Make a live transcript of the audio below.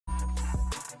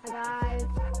guys,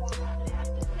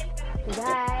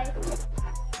 today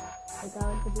we're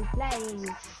going to be playing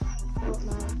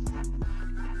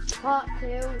Fortnite Part 2,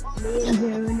 me and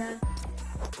Jonah.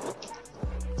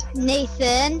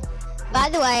 Nathan, by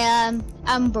the way,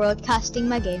 I'm broadcasting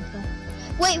my gameplay.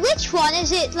 Wait, which one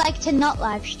is it like to not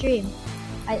live stream?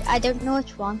 I don't know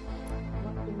which one.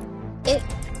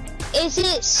 Is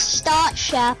it start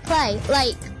share play,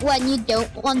 like when you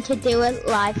don't want to do a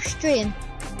live stream?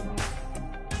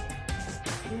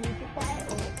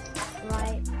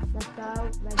 Right, let's go.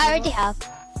 I already have.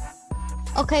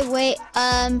 Okay, wait,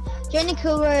 join the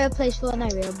cool warrior plays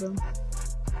Fortnite real boom.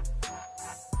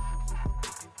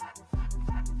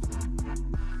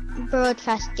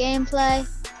 Broadcast gameplay.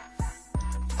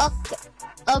 Okay.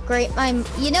 Oh great,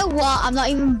 you know what? I'm not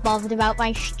even bothered about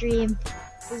my stream.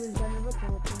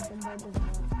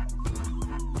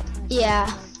 Yeah.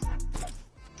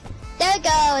 There we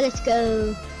go, let's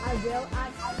go. I will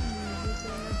add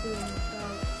music in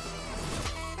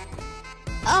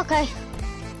the Okay.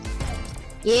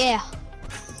 Yeah.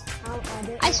 I'll add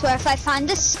it. I swear if I find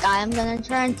the sky, I'm gonna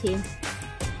turn team.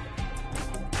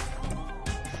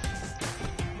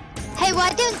 Hey,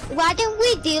 why don't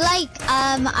we do like,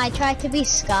 I try to be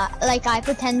Sky, like I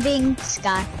pretend being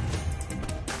Sky.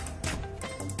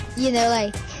 You know,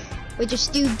 like, we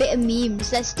just do a bit of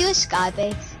memes. Let's do a Sky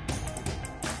base.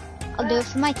 I'll do it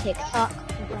for my TikTok.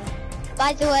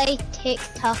 By the way,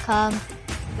 TikTok,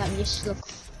 let me just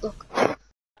look.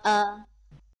 I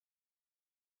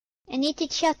need to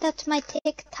shout out to my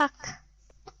TikTok.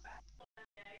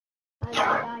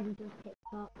 I do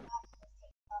TikTok.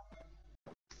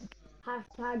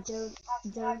 Hashtag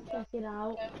don't check it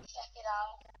out.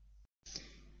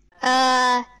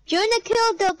 Jonah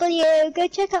Kill W, go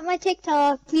check out my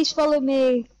TikTok. Please follow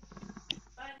me.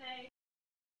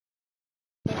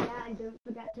 Yeah, and don't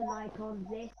forget to like on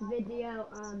this video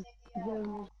and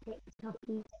Jonah's TikTok.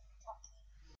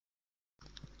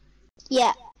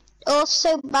 Yeah.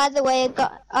 Also, by the way,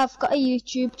 I've got a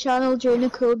YouTube channel,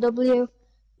 Jonah Cool W.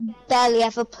 Barely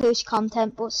ever post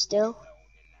content, but still.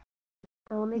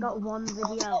 I only got one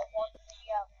video.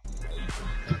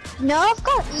 No,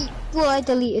 I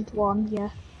deleted one, yeah.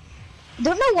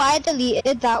 Don't know why I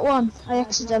deleted that one. I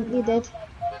accidentally did.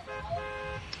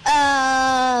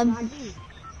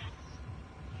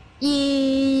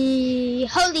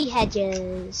 Holy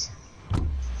Hedges.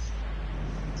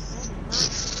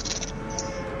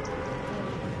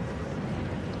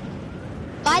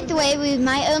 By the way, we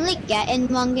might only get in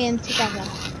one game together.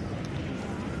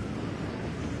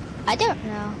 I don't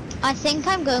know. I think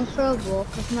I'm going for a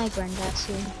walk with my granddad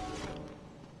soon.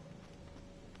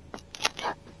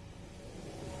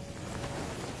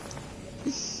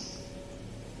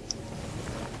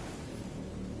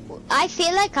 I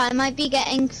feel like I might be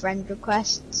getting friend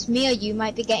requests. Me or you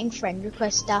might be getting friend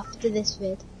requests after this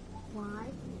vid. Why?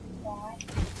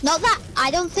 Not that,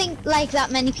 I don't think like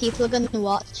that many people are gonna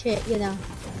watch it, you know.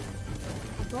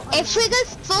 If we go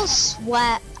full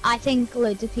sweat, I think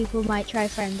loads of people might try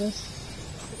friend us.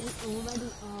 It's already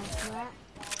off,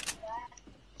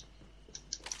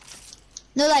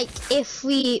 No, like, if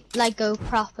we, like, go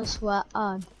proper sweat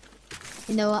on.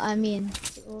 You know what I mean?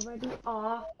 It's already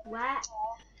off, wet.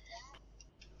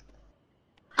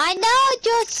 I know,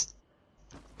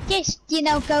 just, you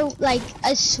know, go, like,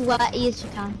 as sweaty as you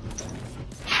can.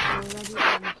 Already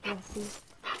on, sweaty.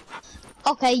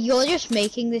 Okay, you're just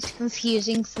making this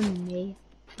confusing for me.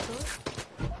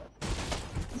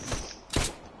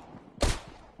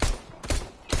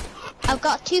 I've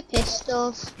got 2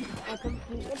 pistols. I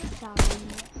completed the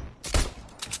challenge.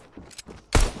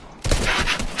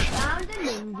 Found a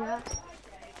ninja.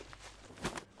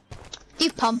 Do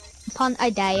pom-pom, I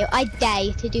dare you. I dare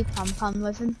you to do pom-pom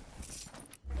with him.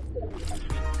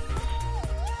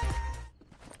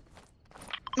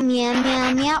 Meow,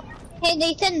 meow, meow. Hey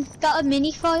Nathan, got a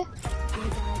mini for you.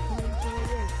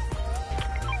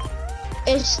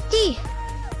 Is D?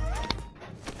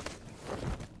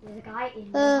 There's a guy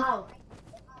in the house.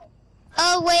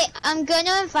 Oh wait, I'm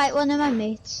gonna invite one of my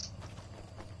mates.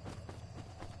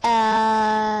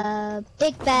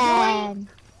 Big Ben.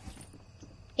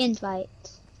 Invite.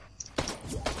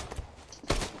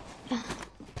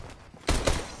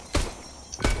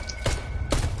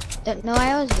 Don't know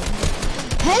I was doing.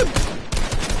 Hey!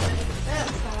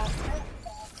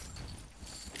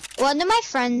 One of my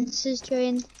friends is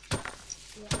joined.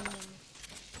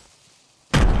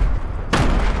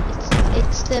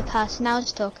 It's the person I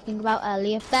was talking about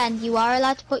earlier. Ben, you are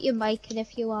allowed to put your mic in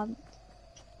if you want.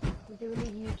 We're doing a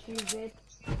YouTube vid.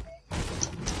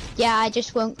 Yeah, I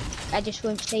just won't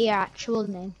say your actual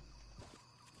name.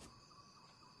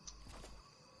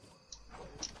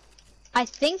 I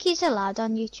think he's allowed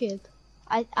on YouTube.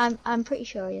 I'm pretty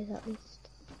sure he is at least.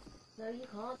 No, you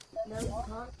can't. No, you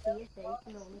can't see his face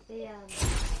and only see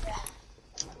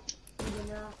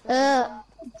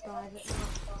private now.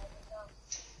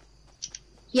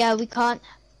 Yeah, we can't.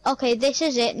 Okay, this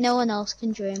is it. No one else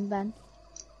can join, Ben.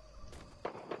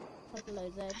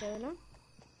 Hello there, Jonah.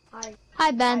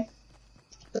 Hi, Ben.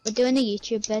 We're doing a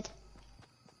YouTube vid.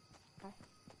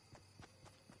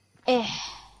 Eh.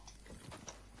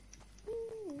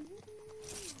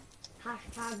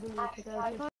 Hashtag we need to go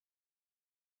to.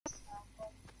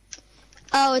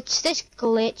 Oh, it's this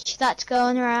glitch that's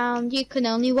going around. You can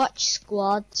only watch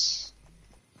squads.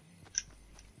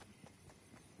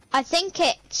 I think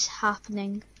it's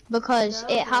happening because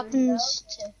it happens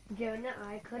to... Jonah,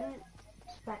 I couldn't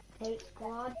spectate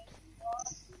squad.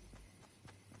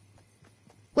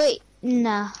 Wait,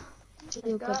 nah. Let's go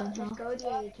to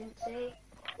the agency.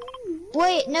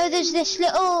 Wait, no, there's this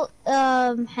little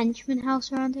henchman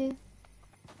house around here.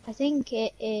 I think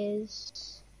it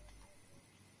is...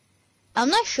 I'm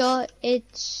not sure,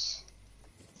 it's...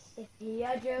 It's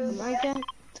here, Jonah.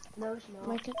 No, it's not.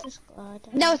 Might get the squad.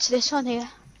 No, it's this one here.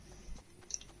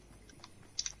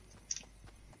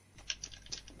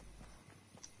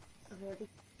 I've already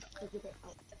figured it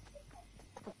out.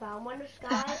 I found one of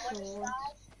Sky's swords.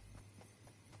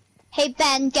 Hey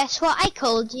Ben, guess what I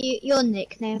called you, your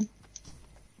nickname?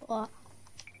 What?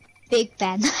 Big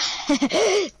Ben.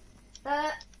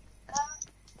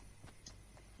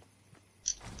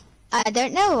 I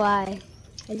don't know why.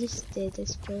 I just did, I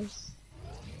suppose.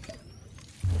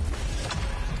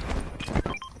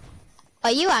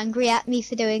 Are you angry at me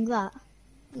for doing that?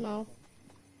 No.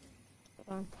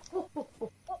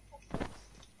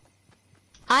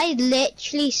 I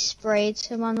literally sprayed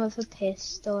someone with a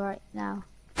pistol right now.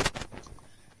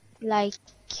 Like,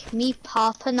 me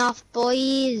popping off,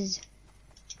 boys.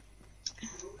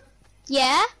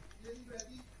 Yeah?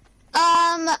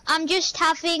 I'm just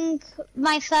having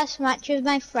my first match with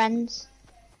my friends.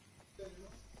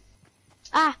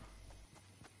 Ah.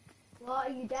 What,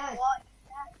 are you dead?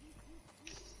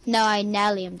 No, I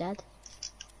nearly am dead.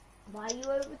 Why are you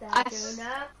over there,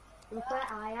 Jonah? Look where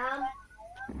I am.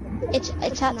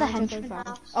 It's at the henchman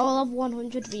house. I'll have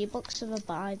 100 V-Bucks if I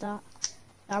buy that.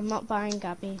 I'm not buying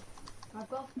Gabby. I've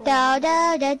got Da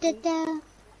da da da da.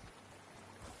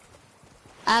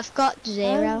 I've got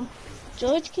 0.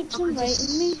 George keeps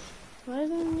inviting me. Why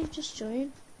don't you just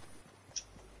join?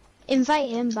 Invite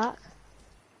him back.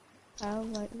 I'll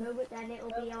invite him. No, but then it'll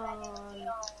be on.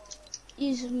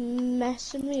 He's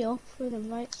messing me up with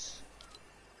invites.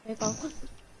 There you go.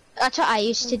 That's what I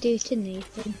used to do to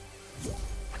Nathan.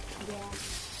 Yeah.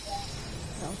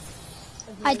 No.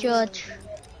 Hi George.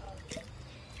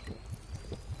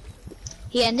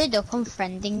 He ended up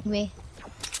unfriending me.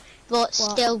 But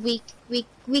still, we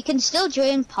can still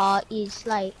join parties,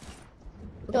 like,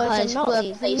 George, because I'm not we're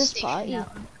leaving this party.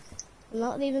 now. I'm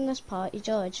not leaving this party,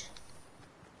 George.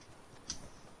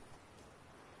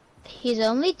 He's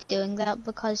only doing that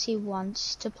because he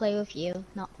wants to play with you,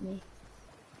 not me.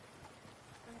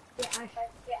 Yeah,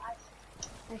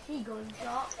 I see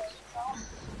gunshots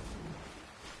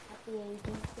at the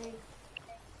agency.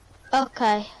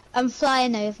 Okay, I'm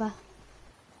flying over.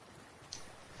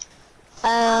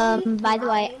 By the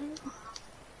way,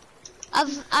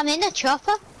 I'm in a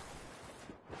chopper.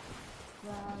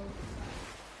 Well,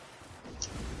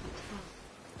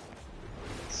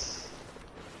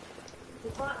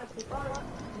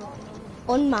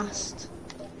 Unmasked.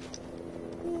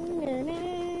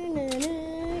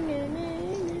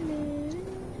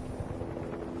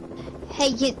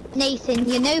 Hey, Nathan,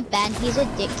 you know Ben, he's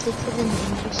addicted to the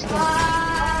ninja skin.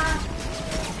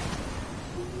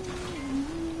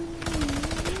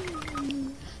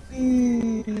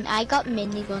 I got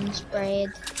minigun sprayed.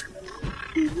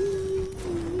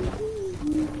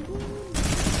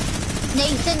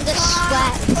 Nathan, the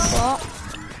sweat. What?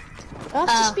 I have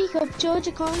to speak up, George,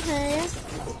 I can't hear you.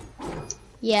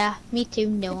 Yeah, me too,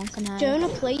 no one can hear. Jonah,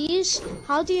 please.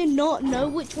 How do you not know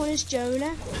which one is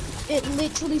Jonah? It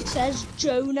literally says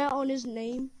Jonah on his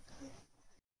name.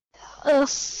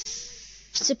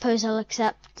 Suppose I'll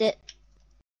accept it.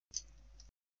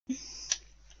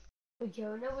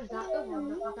 Jonah, was that the one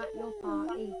that was at your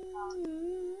party?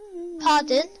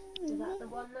 Pardon? Was that the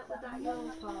one that was at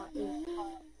your party?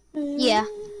 Yeah.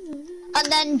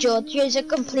 And then George is a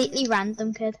completely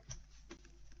random kid.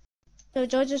 So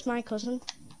George is my cousin.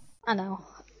 I know.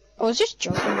 I was just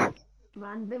joking.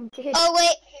 Random kid. Oh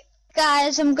wait,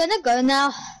 guys, I'm gonna go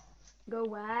now. Go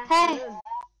where? Hey.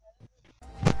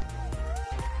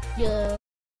 Yeah.